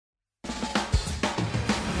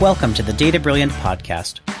Welcome to the Data Brilliant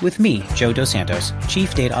podcast with me, Joe Dos Santos,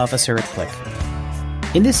 Chief Data Officer at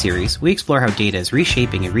Qlik. In this series, we explore how data is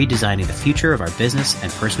reshaping and redesigning the future of our business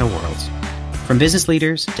and personal worlds. From business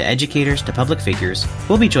leaders to educators to public figures,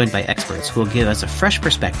 we'll be joined by experts who will give us a fresh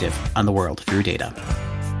perspective on the world through data.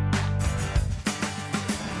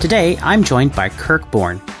 Today, I'm joined by Kirk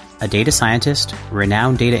Bourne, a data scientist,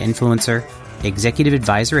 renowned data influencer, executive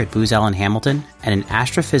advisor at Booz Allen Hamilton, and an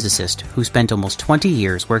astrophysicist who spent almost 20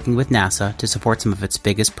 years working with NASA to support some of its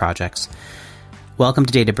biggest projects. Welcome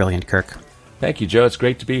to Data Brilliant, Kirk. Thank you, Joe. It's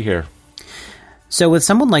great to be here. So with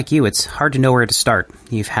someone like you, it's hard to know where to start.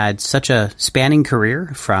 You've had such a spanning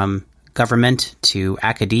career from government to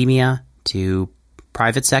academia to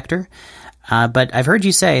private sector. But I've heard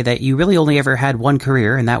you say that you really only ever had one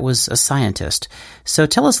career, and that was a scientist. So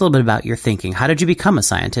tell us a little bit about your thinking. How did you become a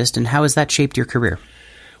scientist, and how has that shaped your career?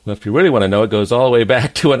 Well, if you really want to know, it goes all the way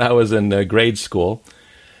back to when I was in grade school.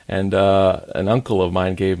 And an uncle of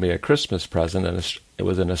mine gave me a Christmas present, and it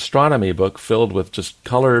was an astronomy book filled with just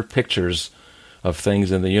color pictures of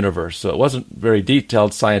things in the universe. So it wasn't very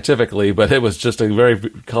detailed scientifically, but it was just a very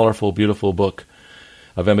colorful, beautiful book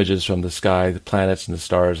of images from the sky, the planets and the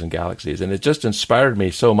stars and galaxies. And it just inspired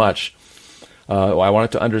me so much. I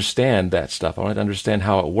wanted to understand that stuff. I wanted to understand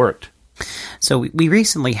how it worked. So we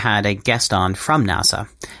recently had a guest on from NASA,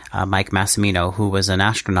 Mike Massimino, who was an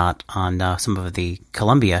astronaut on some of the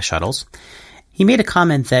Columbia shuttles. He made a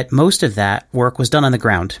comment that most of that work was done on the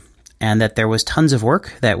ground, and that there was tons of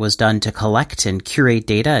work that was done to collect and curate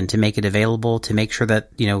data and to make it available to make sure that,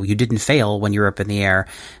 you didn't fail when you were up in the air.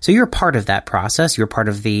 So you're part of that process. You're part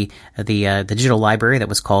of the digital library that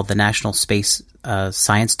was called the National Space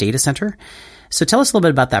Science Data Center. So tell us a little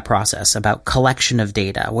bit about that process, about collection of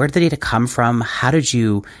data. Where did the data come from? How did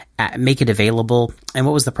you make it available? And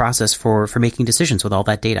what was the process for making decisions with all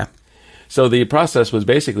that data? So the process was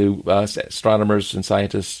basically astronomers and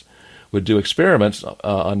scientists would do experiments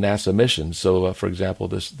on NASA missions. So, for example,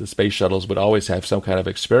 the space shuttles would always have some kind of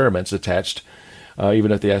experiments attached.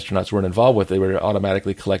 Even if the astronauts weren't involved with it, they were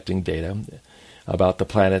automatically collecting data about the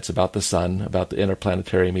planets, about the sun, about the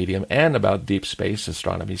interplanetary medium, and about deep space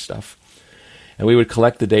astronomy stuff. And we would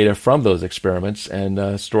collect the data from those experiments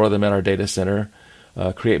and store them in our data center,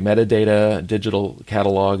 create metadata, digital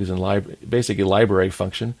catalogs, and basically library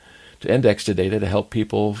function to index the data to help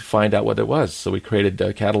people find out what it was. So we created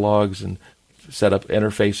catalogs and set up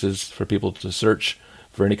interfaces for people to search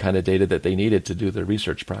for any kind of data that they needed to do their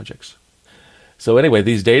research projects. So anyway,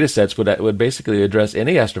 these data sets would basically address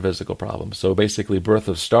any astrophysical problem. So basically birth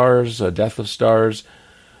of stars, death of stars,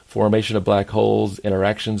 formation of black holes,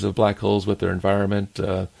 interactions of black holes with their environment,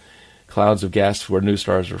 clouds of gas where new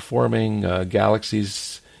stars are forming,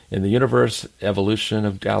 galaxies in the universe, evolution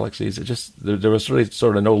of galaxies. There was really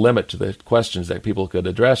sort of no limit to the questions that people could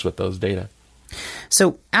address with those data.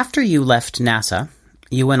 So after you left NASA,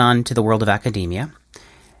 you went on to the world of academia.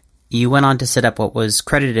 You went on to set up what was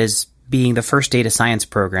credited as being the first data science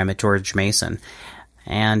program at George Mason.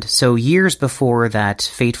 And so years before that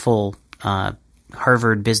fateful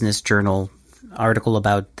Harvard Business Journal article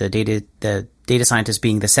about the data scientist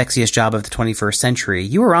being the sexiest job of the 21st century,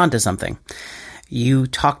 you were onto something. You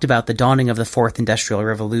talked about the dawning of the fourth industrial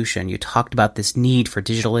revolution. You talked about this need for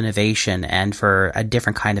digital innovation and for a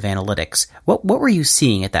different kind of analytics. What were you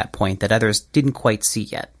seeing at that point that others didn't quite see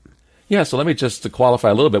yet? Yeah, so let me just qualify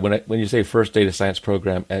a little bit. When you say first data science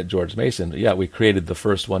program at George Mason, yeah, we created the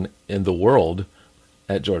first one in the world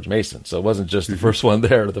at George Mason. So it wasn't just the first one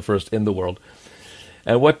there, the first in the world.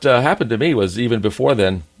 And what happened to me was even before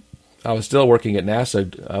then, I was still working at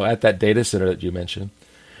NASA at that data center that you mentioned.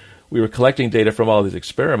 We were collecting data from all these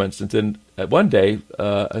experiments, and then one day,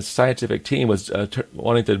 a scientific team was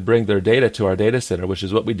wanting to bring their data to our data center, which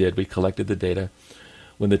is what we did. We collected the data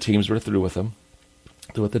when the teams were through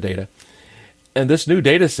with the data. And this new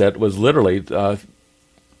data set was literally,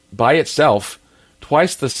 by itself,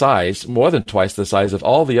 more than twice the size of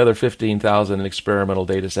all the other 15,000 experimental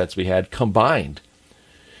data sets we had combined.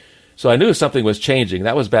 So I knew something was changing.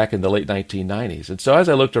 That was back in the late 1990s. And so as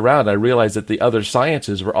I looked around, I realized that the other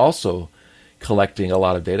sciences were also collecting a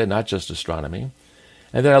lot of data, not just astronomy.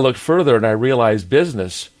 And then I looked further and I realized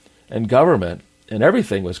business and government and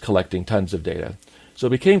everything was collecting tons of data. So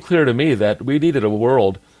it became clear to me that we needed a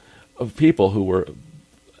world of people who were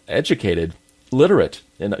educated, literate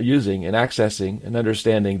in using and accessing and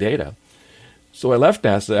understanding data. So I left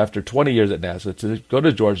NASA after 20 years at NASA to go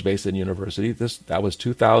to George Mason University. That was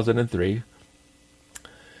 2003.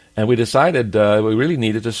 And we decided we really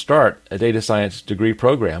needed to start a data science degree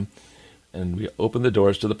program. And we opened the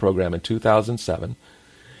doors to the program in 2007.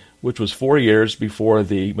 which was 4 years before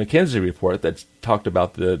the McKinsey report that talked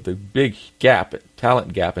about the big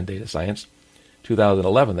talent gap in data science.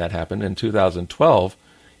 2011 that happened. In 2012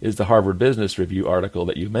 is the Harvard Business Review article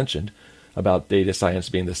that you mentioned about data science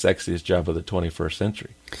being the sexiest job of the 21st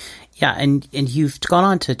century. Yeah, and you've gone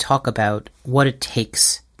on to talk about what it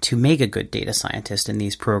takes to make a good data scientist in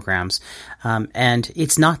these programs, and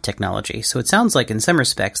it's not technology. So it sounds like in some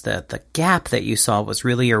respects the gap that you saw was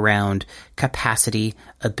really around capacity,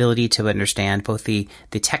 ability to understand both the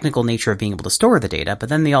technical nature of being able to store the data, but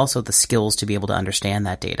then also the skills to be able to understand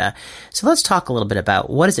that data. So let's talk a little bit about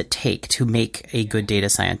what does it take to make a good data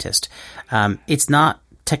scientist. It's not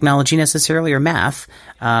technology necessarily or math.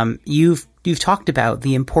 You've talked about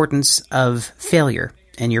the importance of failure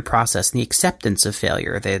in your process and the acceptance of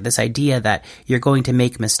failure, this idea that you're going to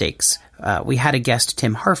make mistakes. We had a guest,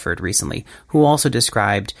 Tim Harford, recently, who also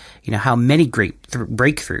described, how many great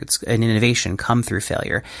breakthroughs in innovation come through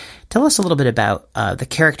failure. Tell us a little bit about the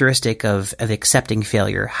characteristic of accepting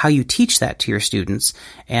failure, how you teach that to your students,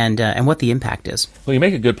 and what the impact is. Well, you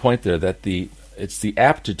make a good point there that it's the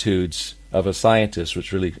aptitudes of a scientist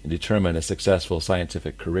which really determine a successful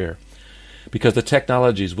scientific career. Because the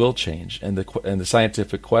technologies will change, and the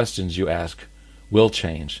scientific questions you ask will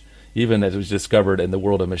change. Even as was discovered in the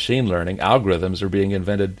world of machine learning, algorithms are being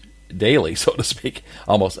invented daily, so to speak,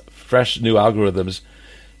 almost fresh new algorithms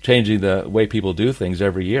changing the way people do things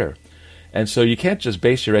every year. And so you can't just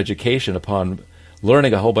base your education upon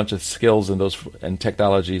learning a whole bunch of skills and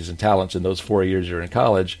technologies and talents in those 4 years you're in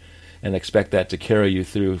college and expect that to carry you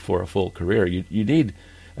through for a full career. You need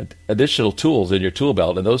additional tools in your tool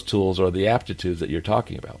belt, and those tools are the aptitudes that you're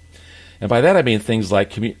talking about. And by that I mean things like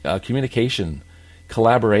communication,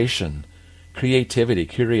 collaboration, creativity,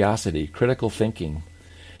 curiosity, critical thinking.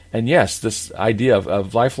 And yes, this idea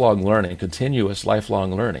of lifelong learning, continuous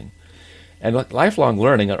lifelong learning. And lifelong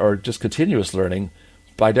learning, or just continuous learning,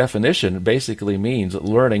 by definition, basically means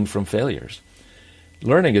learning from failures.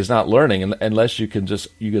 Learning is not learning unless you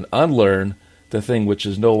can unlearn the thing which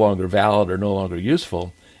is no longer valid or no longer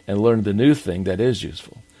useful, and learn the new thing that is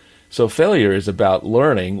useful. So failure is about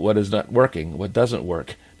learning what is not working, what doesn't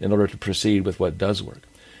work, in order to proceed with what does work.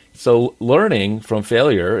 So learning from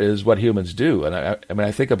failure is what humans do. And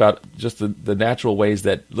I think about just the natural ways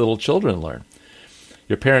that little children learn.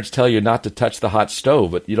 Your parents tell you not to touch the hot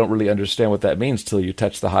stove, but you don't really understand what that means till you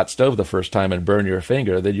touch the hot stove the first time and burn your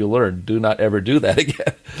finger. Then you learn, do not ever do that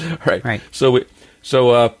again. Right. So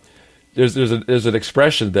there's an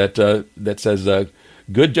expression that says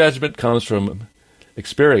good judgment comes from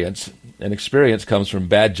experience, and experience comes from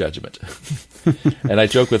bad judgment. And I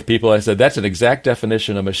joke with people, I said, that's an exact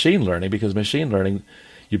definition of machine learning, because machine learning,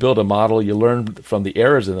 you build a model, you learn from the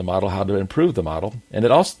errors in the model how to improve the model. And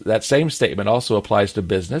that same statement also applies to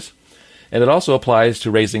business, and it also applies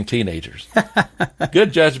to raising teenagers.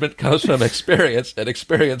 Good judgment comes from experience, and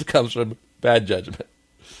experience comes from bad judgment.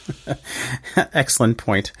 Excellent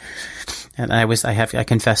point. And I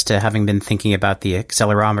confess to having been thinking about the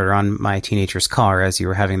accelerometer on my teenager's car as you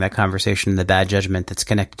were having that conversation, the bad judgment that's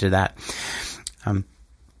connected to that.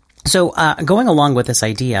 So going along with this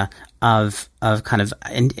idea of kind of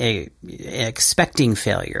expecting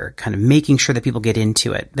failure, kind of making sure that people get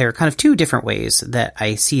into it, there are kind of two different ways that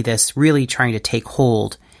I see this really trying to take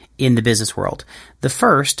hold in the business world. The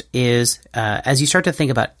first is as you start to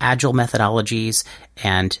think about agile methodologies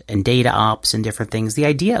and data ops and different things, the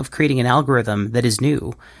idea of creating an algorithm that is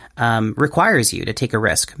new requires you to take a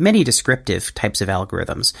risk. Many descriptive types of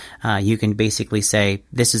algorithms, you can basically say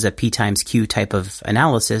this is a P times Q type of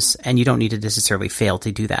analysis, and you don't need to necessarily fail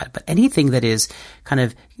to do that. But anything that is kind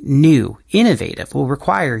of new, innovative, will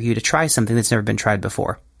require you to try something that's never been tried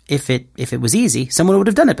before. If it was easy, someone would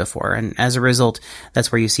have done it before. And as a result,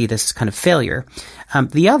 that's where you see this kind of failure.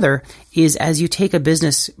 The other is as you take a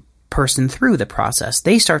business person through the process,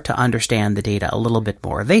 they start to understand the data a little bit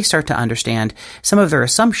more. They start to understand some of their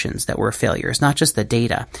assumptions that were failures, not just the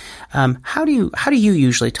data. How do you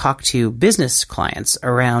usually talk to business clients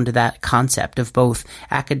around that concept of both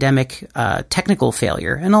academic, technical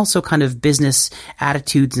failure and also kind of business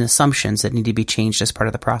attitudes and assumptions that need to be changed as part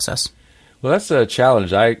of the process? Well, that's a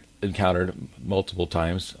challenge I encountered multiple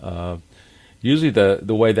times. Usually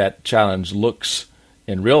the way that challenge looks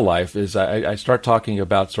in real life is I start talking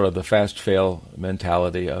about sort of the fast-fail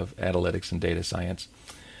mentality of analytics and data science.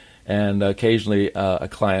 And occasionally a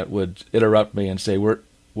client would interrupt me and say, we're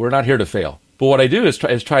not here to fail. But what I do is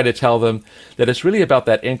try to tell them that it's really about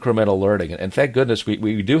that incremental learning. And thank goodness we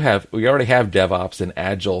already have DevOps and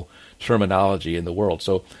Agile terminology in the world.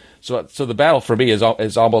 So the battle for me is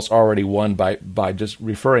almost already won by just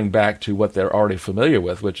referring back to what they're already familiar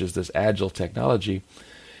with, which is this Agile technology.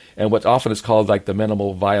 and what often is called like the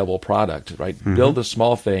minimal viable product, right? Build a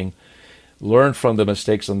small thing, learn from the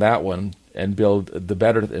mistakes on that one, and build the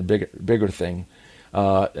better and bigger thing.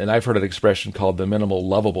 And I've heard an expression called the minimal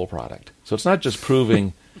lovable product. So it's not just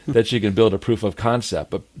proving that you can build a proof of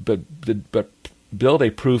concept, but build a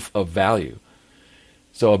proof of value.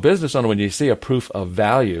 So a business owner, when you see a proof of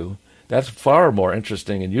value, that's far more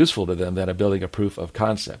interesting and useful to them than building a proof of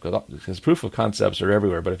concept. Because proof of concepts are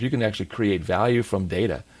everywhere, but if you can actually create value from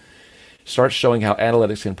data, start showing how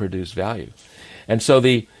analytics can produce value. And so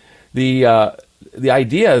the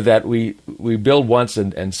idea that we build once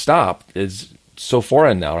and stop is so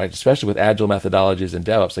foreign now, right? Especially with agile methodologies and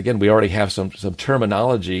DevOps. Again, we already have some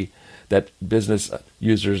terminology that business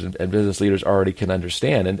users and business leaders already can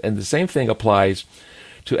understand. And the same thing applies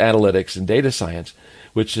to analytics and data science,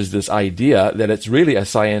 which is this idea that it's really a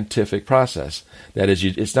scientific process. That is,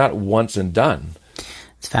 it's not once and done.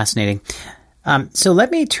 It's fascinating. So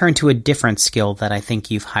let me turn to a different skill that I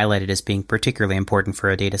think you've highlighted as being particularly important for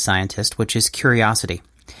a data scientist, which is curiosity.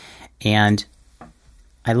 And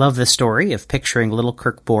I love the story of picturing little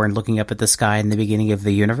Kirkborn looking up at the sky in the beginning of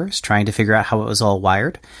the universe, trying to figure out how it was all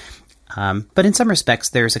wired. But in some respects,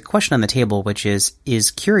 there's a question on the table, which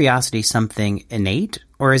is curiosity something innate,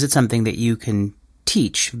 or is it something that you can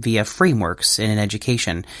teach via frameworks in an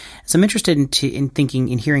education? So I'm interested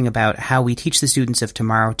in hearing about how we teach the students of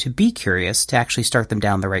tomorrow to be curious, to actually start them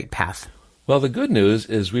down the right path. Well, the good news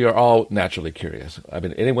is we are all naturally curious. I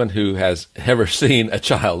mean, anyone who has ever seen a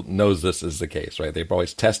child knows this is the case, right? They're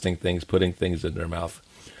always testing things, putting things in their mouth,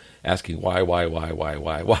 asking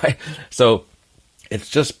why. So it's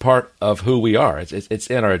just part of who we are. It's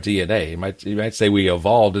in our DNA. You might say we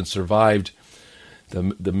evolved and survived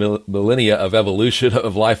the millennia of evolution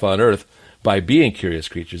of life on Earth by being curious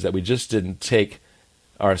creatures, that we just didn't take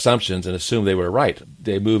our assumptions and assume they were right.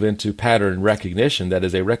 They move into pattern recognition. That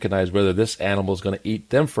is, they recognize whether this animal is going to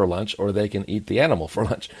eat them for lunch or they can eat the animal for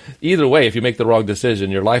lunch. Either way, if you make the wrong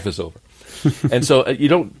decision, your life is over. And so you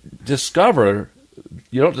don't discover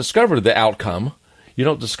the outcome. You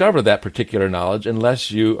don't discover that particular knowledge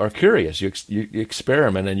unless you are curious. You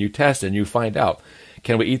experiment and you test and you find out.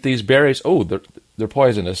 Can we eat these berries? Oh, they're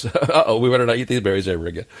poisonous. Uh-oh, we better not eat these berries ever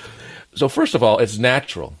again. So first of all, it's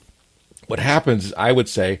natural. What happens, I would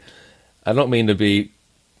say, I don't mean to be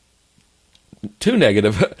too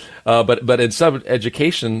negative, but in some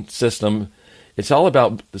education system, it's all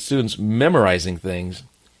about the students memorizing things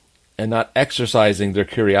and not exercising their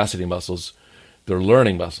curiosity muscles, their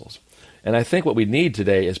learning muscles. And I think what we need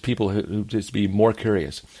today is people who just be more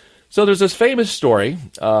curious. So there's this famous story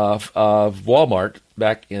of Walmart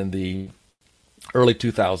back in the early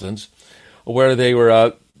 2000s where they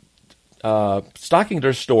were stocking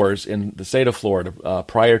their stores in the state of Florida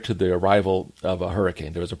prior to the arrival of a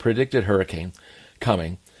hurricane. There was a predicted hurricane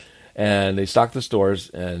coming, and they stocked the stores,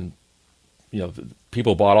 and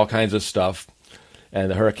people bought all kinds of stuff,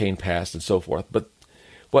 and the hurricane passed and so forth. But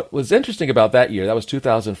what was interesting about that year, that was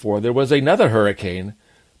 2004, there was another hurricane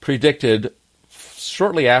predicted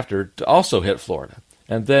shortly after to also hit Florida.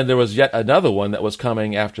 And then there was yet another one that was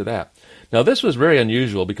coming after that. Now, this was very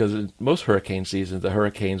unusual because in most hurricane seasons, the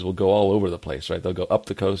hurricanes will go all over the place, right? They'll go up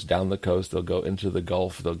the coast, down the coast, they'll go into the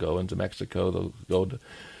Gulf, they'll go into Mexico, they'll go to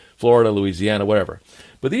Florida, Louisiana, whatever.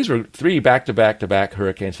 But these were 3 back-to-back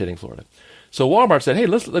hurricanes hitting Florida. So Walmart said, hey,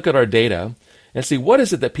 let's look at our data and see what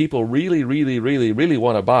is it that people really, really, really, really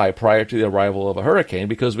want to buy prior to the arrival of a hurricane,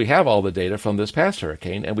 because we have all the data from this past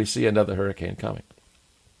hurricane and we see another hurricane coming.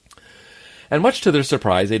 And much to their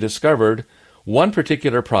surprise, they discovered one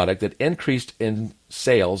particular product that increased in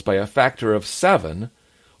sales by a factor of 7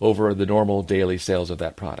 over the normal daily sales of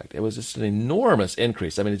that product. It was just an enormous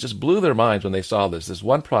increase. I mean, it just blew their minds when they saw this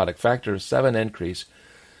one product, factor of 7 increase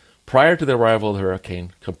prior to the arrival of the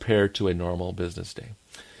hurricane compared to a normal business day.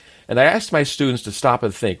 And I asked my students to stop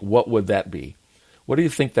and think, what would that be? What do you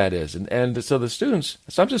think that is? And so the students,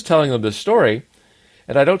 so I'm just telling them this story,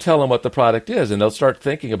 and I don't tell them what the product is, and they'll start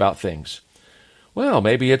thinking about things. Well,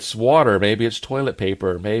 maybe it's water, maybe it's toilet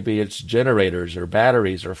paper, maybe it's generators or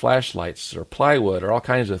batteries or flashlights or plywood or all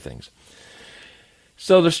kinds of things.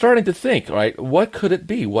 So they're starting to think, right, what could it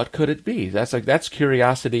be? What could it be? That's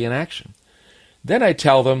curiosity in action. Then I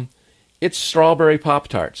tell them, it's strawberry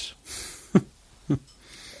Pop-Tarts.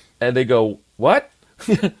 And they go, what?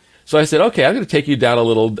 So I said, okay, I'm going to take you down a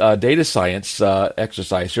little data science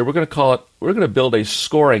exercise here. We're going to build a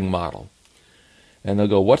scoring model. And they'll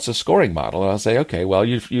go, what's a scoring model? And I'll say, okay, well,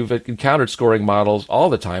 you've encountered scoring models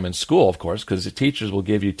all the time in school, of course, because the teachers will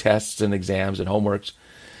give you tests and exams and homeworks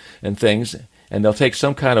and things, and they'll take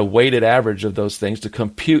some kind of weighted average of those things to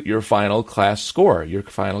compute your final class score, your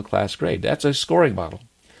final class grade. That's a scoring model.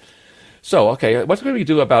 So, okay, what can we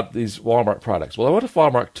do about these Walmart products? Well, what if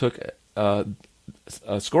Walmart took a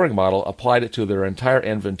scoring model, applied it to their entire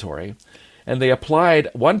inventory, and they applied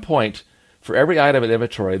 1 point for every item in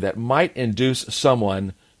inventory that might induce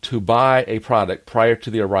someone to buy a product prior to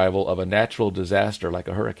the arrival of a natural disaster like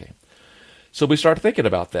a hurricane. So we started thinking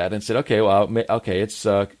about that and said,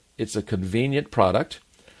 it's a convenient product.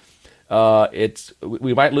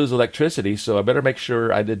 We might lose electricity, so I better make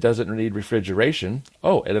sure it doesn't need refrigeration.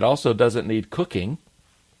 Oh, and it also doesn't need cooking,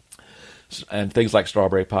 and things like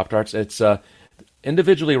strawberry Pop-Tarts. It's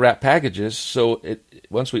individually wrapped packages, so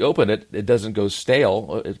once we open it, it doesn't go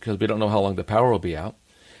stale because we don't know how long the power will be out.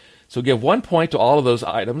 So give 1 point to all of those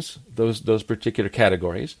items, those particular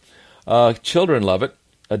categories. Children love it.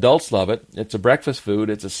 Adults love it. It's a breakfast food.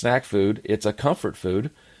 It's a snack food. It's a comfort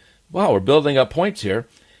food. Wow, we're building up points here.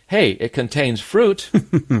 Hey, it contains fruit.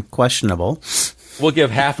 Questionable. We'll give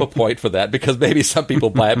half a point for that because maybe some people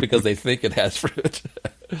buy it because they think it has fruit.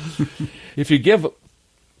 If you give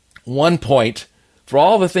 1 point for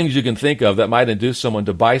all the things you can think of that might induce someone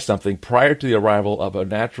to buy something prior to the arrival of a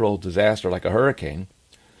natural disaster like a hurricane,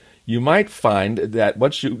 you might find that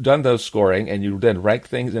once you've done those scoring and you then rank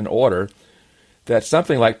things in order, that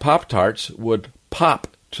something like Pop-Tarts would pop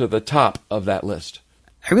to the top of that list.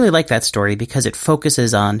 I really like that story because it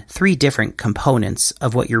focuses on 3 different components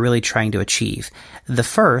of what you're really trying to achieve. The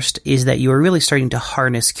first is that you are really starting to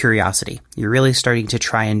harness curiosity. You're really starting to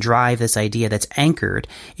try and drive this idea that's anchored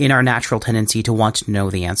in our natural tendency to want to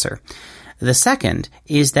know the answer. The second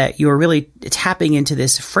is that you're really tapping into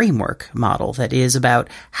this framework model that is about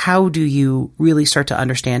how do you really start to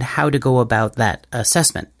understand how to go about that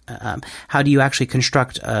assessment. How do you actually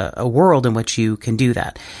construct a world in which you can do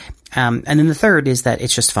that? And then the third is that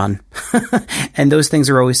it's just fun. And those things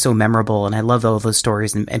are always so memorable, and I love all those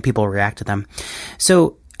stories, and people react to them.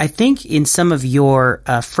 So I think in some of your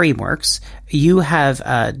frameworks, you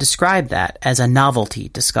have described that as a novelty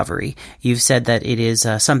discovery. You've said that it is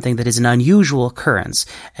something that is an unusual occurrence,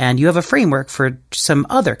 and you have a framework for some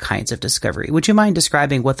other kinds of discovery. Would you mind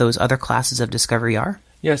describing what those other classes of discovery are?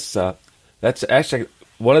 Yes, that's actually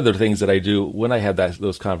one of the things that I do when I have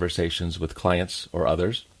those conversations with clients or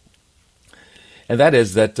others. And that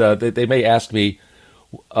is that they may ask me,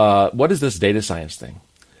 what is this data science thing?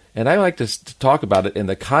 And I like to talk about it in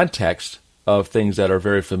the context of things that are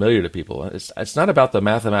very familiar to people. It's not about the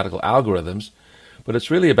mathematical algorithms, but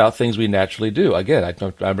it's really about things we naturally do. Again,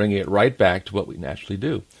 I'm bringing it right back to what we naturally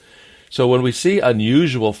do. So when we see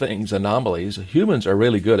unusual things, anomalies, humans are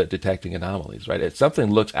really good at detecting anomalies, right? If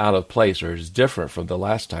something looks out of place or is different from the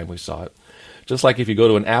last time we saw it, just like if you go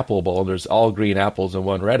to an apple bowl and there's all green apples and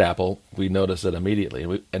one red apple, we notice it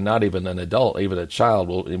immediately. And not even an adult, even a child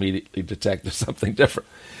will immediately detect there's something different.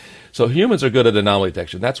 So humans are good at anomaly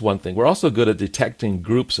detection. That's one thing. We're also good at detecting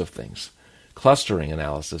groups of things. Clustering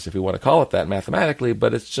analysis, if you want to call it that mathematically,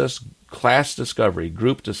 but it's just class discovery,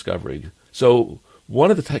 group discovery. So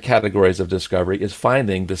one of the categories of discovery is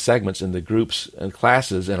finding the segments in the groups and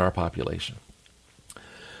classes in our population.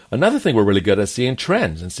 Another thing we're really good at is seeing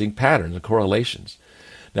trends and seeing patterns and correlations.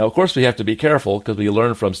 Now, of course, we have to be careful because we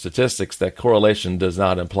learn from statistics that correlation does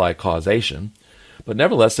not imply causation. But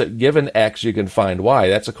nevertheless, that given X, you can find Y.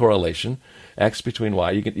 That's a correlation. X between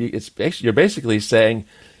Y. You're basically saying,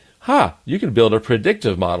 you can build a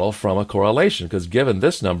predictive model from a correlation because given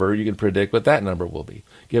this number, you can predict what that number will be.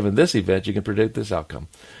 Given this event, you can predict this outcome.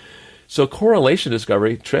 So correlation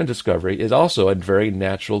discovery, trend discovery, is also a very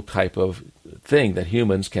natural type of thing that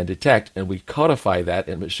humans can detect, and we codify that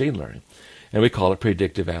in machine learning, and we call it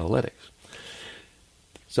predictive analytics.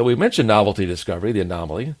 So we mentioned novelty discovery, the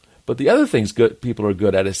anomaly, but the other things people are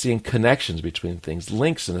good at is seeing connections between things,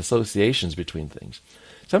 links and associations between things.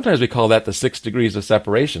 Sometimes we call that the 6 degrees of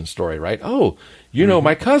separation story, right? Oh, you know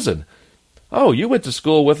my cousin. Oh, you went to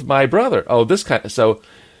school with my brother. Oh, this kind of... So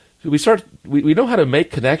we know how to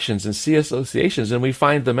make connections and see associations, and we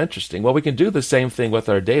find them interesting. Well, we can do the same thing with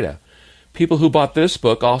our data. People who bought this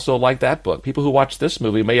book also like that book. People who watch this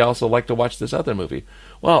movie may also like to watch this other movie.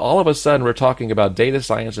 Well, all of a sudden we're talking about data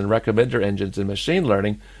science and recommender engines and machine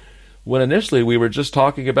learning when initially we were just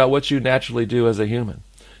talking about what you naturally do as a human.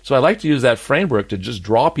 So I like to use that framework to just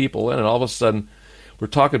draw people in, and all of a sudden we're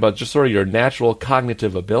talking about just sort of your natural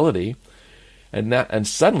cognitive ability, and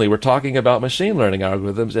suddenly we're talking about machine learning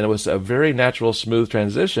algorithms, and it was a very natural, smooth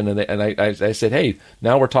transition. And I said, hey,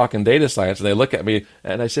 now we're talking data science. And they look at me,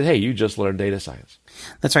 and I said, hey, you just learned data science.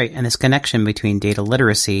 That's right. And this connection between data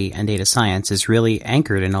literacy and data science is really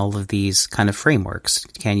anchored in all of these kind of frameworks.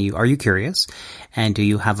 Are you curious? And do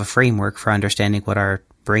you have a framework for understanding what our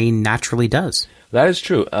brain naturally does? That is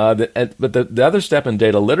true. But the other step in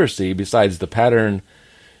data literacy, besides the pattern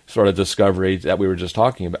sort of discovery that we were just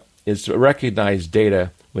talking about, is to recognize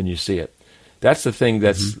data when you see it. That's the thing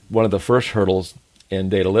that's one of the first hurdles in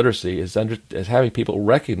data literacy is having people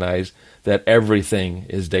recognize that everything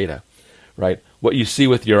is data, right? What you see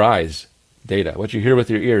with your eyes, data. What you hear with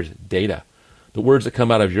your ears, data. The words that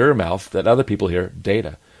come out of your mouth that other people hear,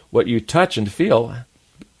 data. What you touch and feel,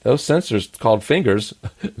 those sensors called fingers,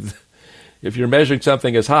 if you're measuring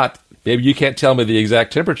something as hot, maybe you can't tell me the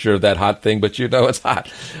exact temperature of that hot thing, but you know it's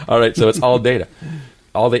hot. All right, so it's all data.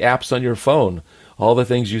 All the apps on your phone, all the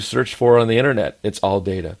things you search for on the internet, it's all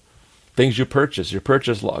data. Things you purchase, your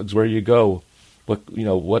purchase logs, where you go, what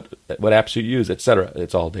apps you use, etc.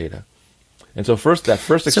 It's all data. And so that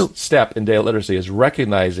first step in data literacy is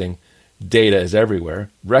recognizing data is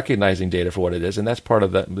everywhere, recognizing data for what it is, and that's part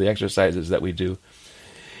of the exercises that we do.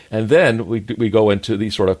 And then we go into the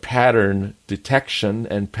sort of pattern detection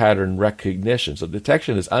and pattern recognition. So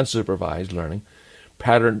detection is unsupervised learning.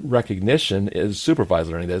 Pattern recognition is supervised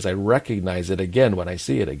learning. That is, I recognize it again when I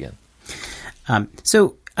see it again.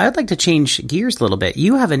 So I'd like to change gears a little bit.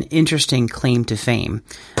 You have an interesting claim to fame.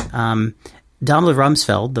 Donald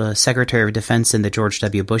Rumsfeld, the Secretary of Defense in the George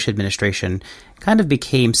W. Bush administration, kind of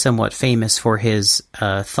became somewhat famous for his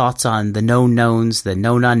thoughts on the known knowns, the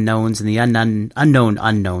known unknowns, and the unknown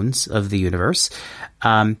unknowns of the universe.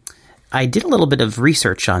 I did a little bit of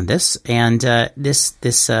research on this, and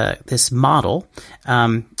this model,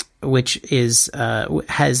 which seems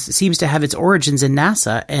to have its origins in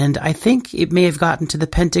NASA, and I think it may have gotten to the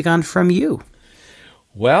Pentagon from you.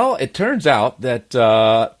 Well, it turns out that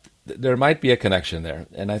there might be a connection there,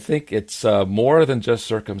 and I think it's more than just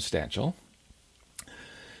circumstantial.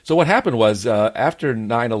 So what happened was after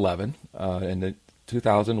 9/11, in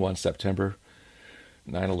 2001, September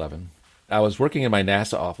 9/11, I was working in my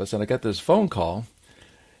NASA office, and I got this phone call,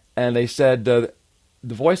 and they said, the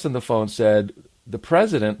voice on the phone said, "The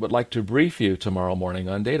president would like to brief you tomorrow morning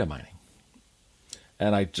on data mining."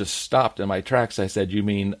 And I just stopped in my tracks. I said, "You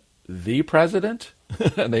mean the president?"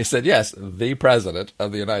 And they said, "Yes, the president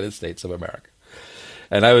of the United States of America."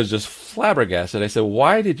 And I was just flabbergasted. I said,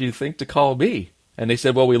 "Why did you think to call me?" And they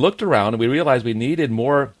said, "Well, we looked around and we realized we needed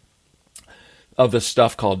more of this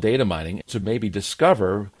stuff called data mining to maybe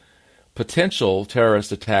discover potential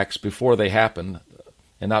terrorist attacks before they happen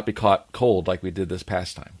and not be caught cold like we did this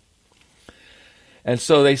past time." And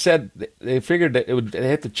so they said, they figured that they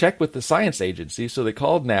had to check with the science agency, so they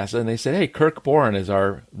called NASA and they said, "Hey, Kirk Boren is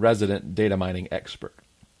our resident data mining expert."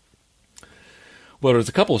 Well, there was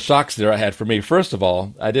a couple of shocks there I had for me. First of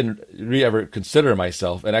all, I didn't really ever consider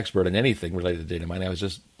myself an expert in anything related to data mining.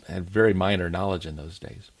 I had very minor knowledge in those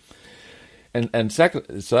days. And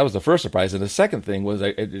second, so that was the first surprise. And the second thing was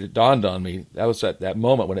it dawned on me, that was at that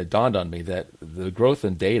moment when it dawned on me that the growth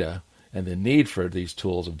in data and the need for these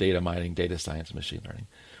tools of data mining, data science, machine learning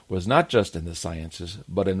was not just in the sciences,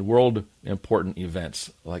 but in world important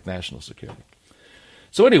events like national security.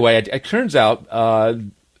 So anyway, it turns out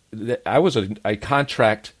that I was a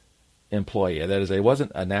contract employee. That is, I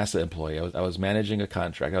wasn't a NASA employee. I was managing a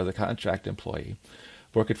contract. I was a contract employee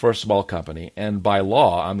working for a small company. And by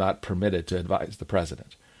law, I'm not permitted to advise the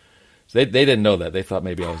president. So they didn't know that. They thought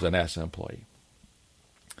maybe I was a NASA employee.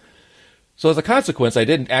 So as a consequence, I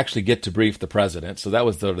didn't actually get to brief the president. So that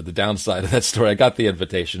was sort of the downside of that story. I got the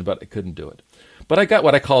invitation, but I couldn't do it. But I got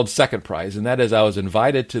what I called second prize, and that is I was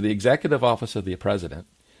invited to the executive office of the president,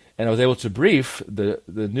 and I was able to brief the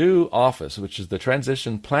new office, which is the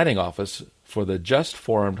Transition Planning Office for the just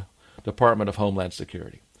formed Department of Homeland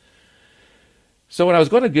Security. So when I was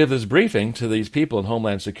going to give this briefing to these people in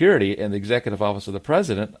Homeland Security and the executive office of the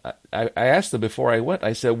president, I asked them before I went,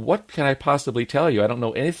 I said, "What can I possibly tell you? I don't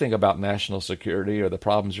know anything about national security or the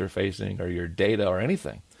problems you're facing or your data or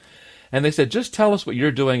anything." And they said, "Just tell us what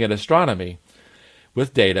you're doing in astronomy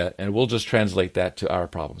with data, and we'll just translate that to our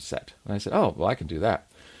problem set." And I said, "Oh, well, I can do that."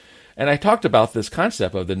 And I talked about this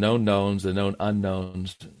concept of the known knowns, the known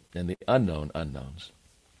unknowns, and the unknown unknowns.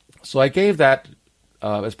 So I gave that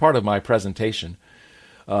as part of my presentation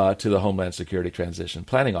to the Homeland Security Transition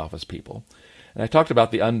Planning Office people. And I talked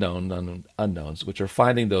about the unknown unknowns, which are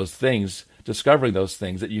finding those things, discovering those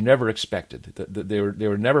things that you never expected, that they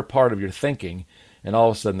were never part of your thinking, and all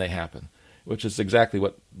of a sudden they happen, which is exactly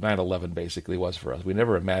what 9/11 basically was for us. We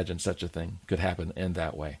never imagined such a thing could happen in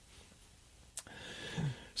that way.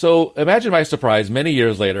 So imagine my surprise, many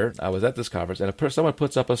years later, I was at this conference, and someone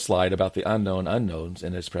puts up a slide about the unknown unknowns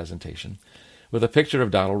in his presentation with a picture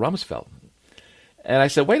of Donald Rumsfeld. And I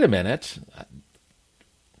said, "Wait a minute,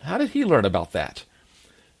 how did he learn about that?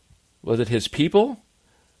 Was it his people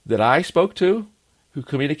that I spoke to who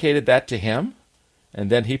communicated that to him, and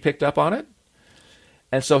then he picked up on it?"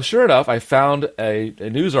 And so sure enough, I found a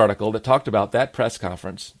news article that talked about that press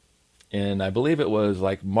conference in, I believe it was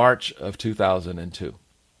like March of 2002.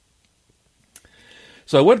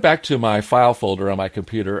 So I went back to my file folder on my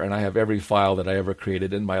computer, and I have every file that I ever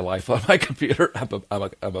created in my life on my computer.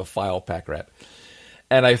 I'm a file pack rat.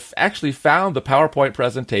 And I actually found the PowerPoint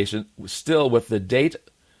presentation still with the date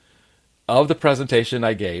of the presentation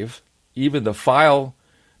I gave, even the file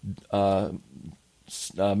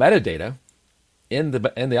metadata in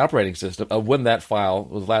the operating system of when that file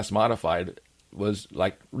was last modified was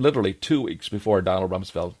like literally 2 weeks before Donald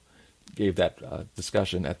Rumsfeld gave that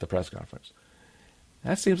discussion at the press conference.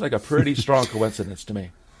 That seems like a pretty strong coincidence to me.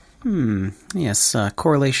 Yes,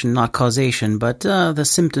 correlation, not causation, but the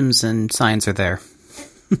symptoms and signs are there.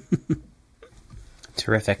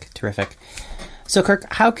 Terrific. So,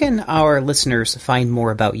 Kirk, how can our listeners find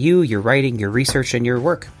more about you, your writing, your research, and your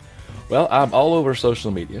work? Well, I'm all over social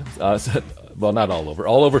media. Well, not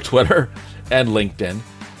all over Twitter and LinkedIn.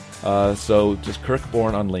 So just Kirk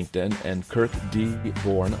Bourne on LinkedIn and Kirk D.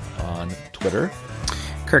 Bourne on Twitter.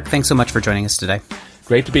 Kirk, thanks so much for joining us today.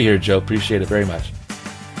 Great to be here, Joe. Appreciate it very much.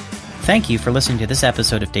 Thank you for listening to this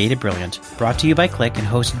episode of Data Brilliant, brought to you by Click and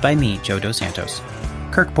hosted by me, Joe Dos Santos.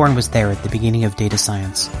 Kirk Bourne was there at the beginning of data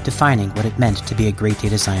science, defining what it meant to be a great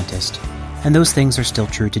data scientist. And those things are still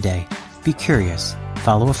true today. Be curious,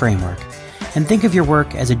 follow a framework, and think of your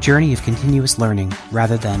work as a journey of continuous learning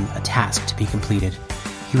rather than a task to be completed.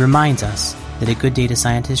 He reminds us that a good data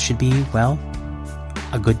scientist should be, well,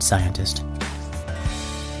 a good scientist.